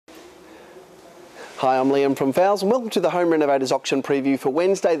Hi, I'm Liam from Fowles and welcome to the Home Renovators auction preview for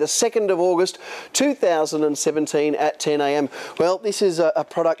Wednesday the 2nd of August 2017 at 10 a.m. Well, this is a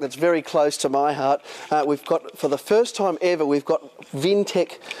product that's very close to my heart. We've got, for the first time ever, we've got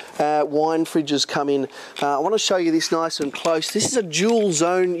Vintech wine fridges come in. I want to show you this nice and close. This is a dual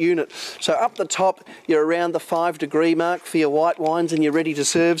zone unit. So up the top, you're around the 5-degree mark for your white wines and your ready to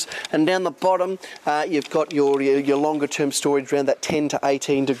serves. And down the bottom, you've got your longer term storage around that 10 to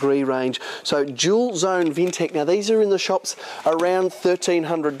 18 degree range. So dual zone Vintech. Now these are in the shops around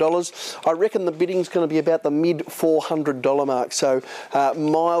 $1,300. I reckon the bidding's going to be about the mid $400 mark. So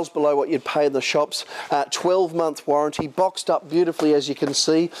miles below what you'd pay in the shops. 12-month warranty, boxed up beautifully as you can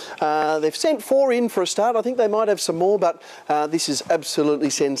see. They've sent 4 in for a start. I think they might have some more, but this is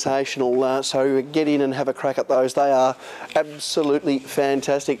absolutely sensational. So get in and have a crack at those. They are absolutely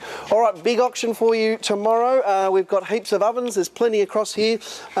fantastic. All right, big auction for you tomorrow. We've got heaps of ovens. There's plenty across here.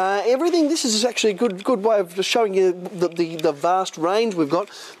 Everything. This is actually a good way of showing you the vast range we've got.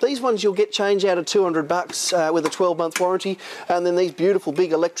 These ones you'll get change out of $200 with a 12-month warranty, and then these beautiful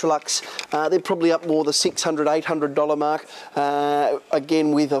big Electrolux, they're probably up more the $600, $800 mark.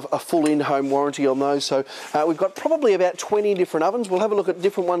 Again, with a full in-home warranty on those. So we've got probably about 20 different ovens. We'll have a look at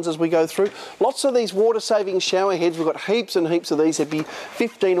different ones as we go through. Lots of these water-saving shower heads. We've got heaps and heaps of these. There'd be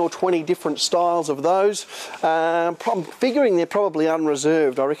 15 or 20 different styles of those. I'm figuring they're probably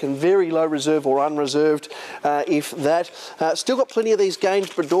unreserved. I reckon very low reserve or unreserved, if that. Still got plenty of these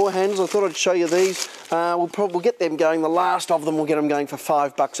Gainsborough door handles. I thought I'd show you these. We'll get them going. The last of them will get them going for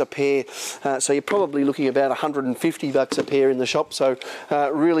 $5 a pair. So you're probably looking about $150 a pair in the shop. So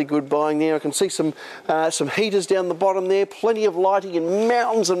really good buying there. I can see some heaters down the bottom there. Plenty of lighting and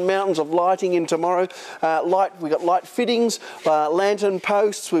mountains of lighting in tomorrow. We've got light fittings, lantern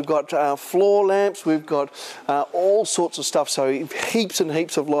posts. We've got floor lamps. We've got all sorts of stuff. So heaps and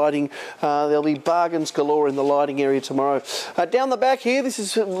heaps of lighting. There'll be bargains galore in the lighting area tomorrow. Down the back here, this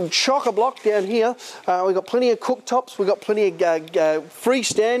is chock-a-block down here. We've got plenty of cooktops. We've got plenty of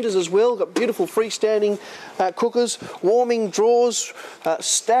freestanders as well. We've got beautiful freestanding cookers, warming drawers,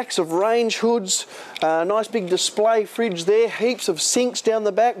 stacks of range hoods, nice big display fridge there, heaps of sinks down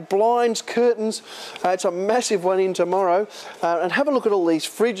the back, blinds, curtains. It's a massive one in tomorrow. And have a look at all these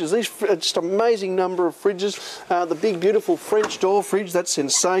fridges. Just amazing number of fridges. The big beautiful French door fridge, that's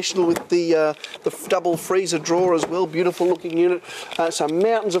sensational, with the double freezer drawer as well. Beautiful looking unit. So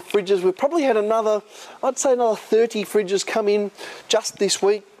mountains of fridges. We've probably had I'd say another 30 fridges come in just this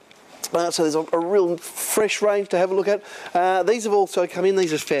week. So there's a real fresh range to have a look at. These have also come in.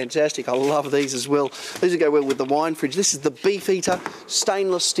 These are fantastic. I love these as well. These will go well with the wine fridge. This is the Beef Eater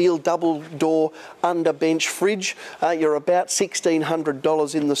stainless steel double door under bench fridge. You're about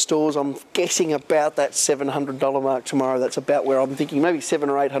 $1,600 in the stores. I'm guessing about that $700 mark tomorrow. That's about where I'm thinking. Maybe $700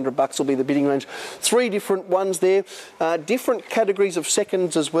 or $800 will be the bidding range. 3 different ones there. Different categories of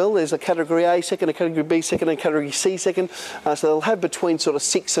seconds as well. There's a category A second, a category B second, and a category C second. So they'll have between sort of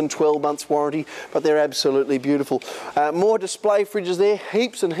 6 and 12 months warranty, but they're absolutely beautiful. More display fridges there,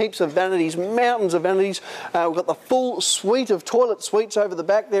 heaps and heaps of vanities, mountains of vanities. We've got the full suite of toilet suites over the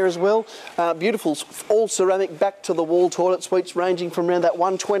back there as well. Beautiful, all ceramic back to the wall toilet suites, ranging from around that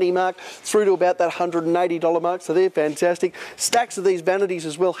 $120 mark through to about that $180 mark, so they're fantastic. Stacks of these vanities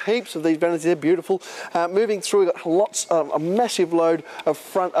as well, heaps of these vanities, they're beautiful. Moving through, we've got a massive load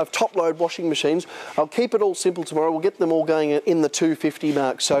of top load washing machines. I'll keep it all simple tomorrow. We'll get them all going in the $250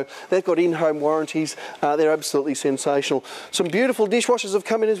 mark. So they've got in-home warranties. They're absolutely sensational. Some beautiful dishwashers have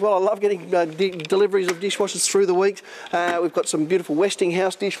come in as well. I love getting deliveries of dishwashers through the week. We've got some beautiful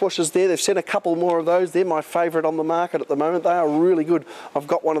Westinghouse dishwashers there. They've sent a couple more of those. They're my favourite on the market at the moment. They are really good. I've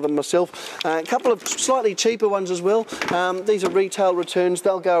got one of them myself. A couple of slightly cheaper ones as well. These are retail returns.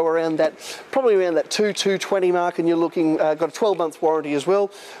 They'll go around that, probably around that $220 mark, and you're looking, got a 12-month warranty as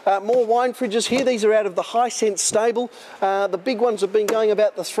well. More wine fridges here. These are out of the Hisense stable. The big ones have been going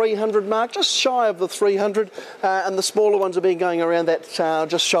about the $300 mark, just shy of the $300, and the smaller ones have been going around that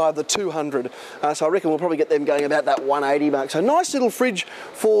just shy of the $200. So I reckon we'll probably get them going about that $180 mark. So nice little fridge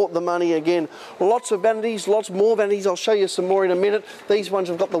for the money again. Lots of vanities, lots more vanities. I'll show you some more in a minute. These ones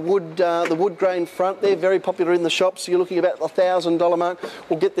have got the wood grain front. They're very popular in the shops. So you're looking about the $1,000 mark.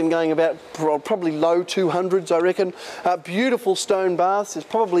 We'll get them going about probably low 200s, I reckon. Beautiful stone baths. There's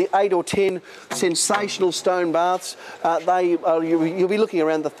probably 8 or 10 sensational stone baths. You'll be looking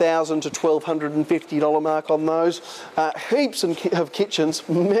around the $1,000 to $1,250 mark on those. Heaps of kitchens,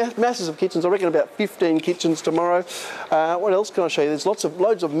 masses of kitchens. I reckon about 15 kitchens tomorrow. What else can I show you? There's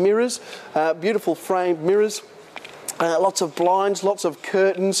loads of mirrors, beautiful framed mirrors. Lots of blinds, lots of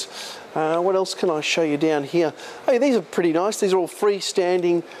curtains. What else can I show you down here? Hey, these are pretty nice. These are all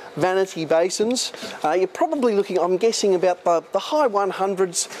freestanding vanity basins. You're probably looking, I'm guessing, about the high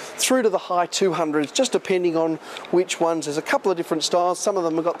 100s through to the high 200s, just depending on which ones. There's a couple of different styles. Some of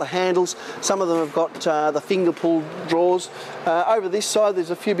them have got the handles, some of them have got the finger pull drawers. Over this side there's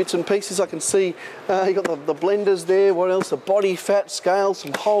a few bits and pieces. I can see you've got the blenders there. What else? The body fat scales,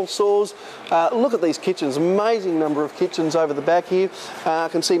 some hole saws. Look at these kitchens, amazing number of kitchens over the back here. I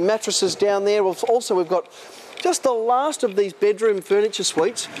can see mattresses down there. Also we've got just the last of these bedroom furniture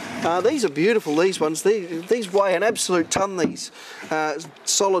suites. These are beautiful, these ones. These weigh an absolute ton, these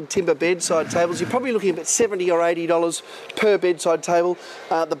solid timber bedside tables. You're probably looking at about $70 or $80 per bedside table.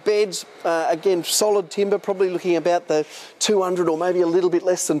 The beds, again, solid timber, probably looking about the 200 or maybe a little bit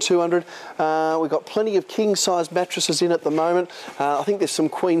less than 200. We've got plenty of king size mattresses in at the moment. I think there's some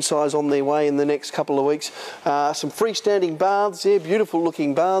queen size on their way in the next couple of weeks. Some freestanding baths there, beautiful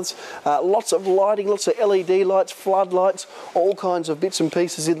looking baths. Lots of lighting, lots of LED lights, floodlights, all kinds of bits and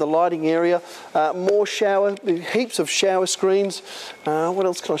pieces in the lighting area. More shower, heaps of shower screens. What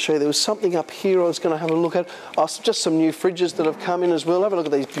else can I show you? There was something up here I was going to have a look at. Just some new fridges that have come in as well. Have a look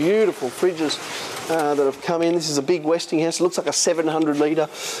at these beautiful fridges that have come in. This is a big Westinghouse. It looks like a 700 litre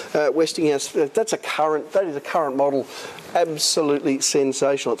Westinghouse. That is a current model. Absolutely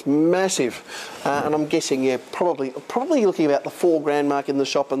sensational. It's massive, and I'm guessing, yeah, probably looking about the $4,000 mark in the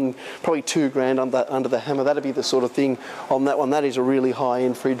shop, and probably $2,000 under the hammer. That'd be the sort of thing on that one. That is a really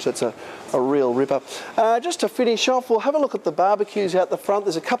high-end fridge. That's a real ripper. Just to finish off, we'll have a look at the barbecues out the front.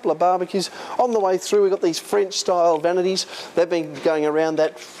 There's a couple of barbecues on the way through. We've got these French-style vanities. They've been going around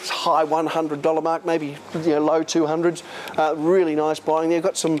that high $100 mark, maybe low 200s. Really nice buying there. We've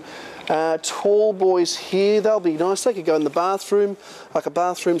got some tall boys here. They'll be nice. They could go in the bathroom, like a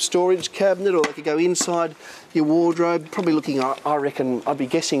bathroom storage cabinet, or they could go inside your wardrobe. Probably looking, I reckon, I'd be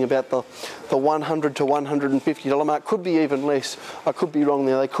guessing about the $100 to $150 mark. Could be even less. I could be wrong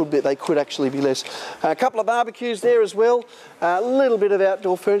there. They could actually be less. A couple of barbecues there as well. A little bit of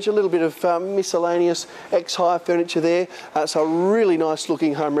outdoor furniture, a little bit of miscellaneous ex-hire furniture there. So a really nice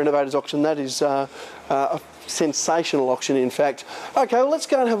looking home renovators auction. That is a sensational auction, in fact. Okay, well, let's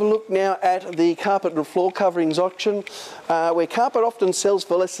go and have a look now at the carpet and floor coverings auction, where carpet often sells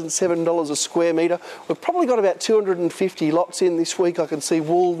for less than $7 a square metre. We've probably got about 250 lots in this week. I can see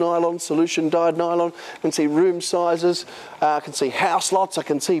wool nylon, solution dyed nylon. I can see room sizes. I can see house lots. I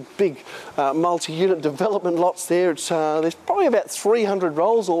can see big multi-unit development lots there. There's probably about 300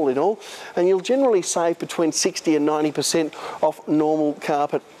 rolls all in all, and you'll generally save between 60 and 90% off normal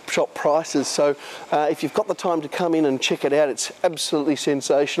carpet shop prices. So if you've got the time to come in and check it out, it's absolutely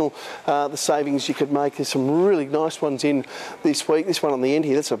sensational. The savings you could make. There's some really nice ones in this week. This one on the end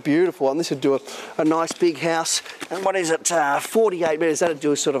here, that's a beautiful one. This would do a nice big house. And what is it? 48 metres. That'd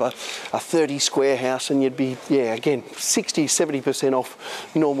do a sort of a 30 square house, and you'd be, yeah, again, 60, 70%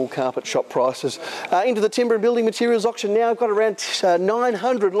 off normal carpet shop prices. Into the timber and building materials auction now. I've got around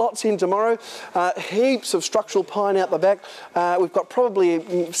 900 lots in tomorrow. Heaps of structural pine out the back. We've got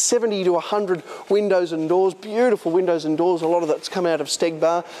probably 70 to 100 windows and doors, beautiful windows and doors. A lot of that's come out of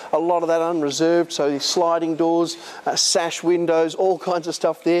Stegbar, a lot of that unreserved, so these sliding doors, sash windows, all kinds of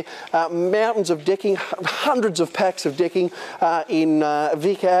stuff there. Mountains of decking, hundreds of packs of decking in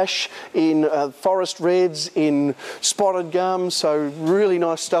Vic Ash, in Forest Reds, in Spotted Gum, so really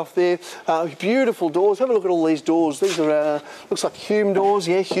nice stuff there. Beautiful doors. Have a look at all these doors. These are, looks like Hume doors,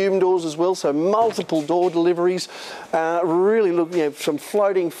 yeah, Hume doors as well, so multiple door deliveries. Really look, some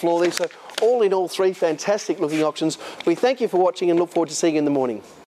floating floor there. So all in all, 3 fantastic looking auctions. We thank you for watching and look forward to seeing you in the morning.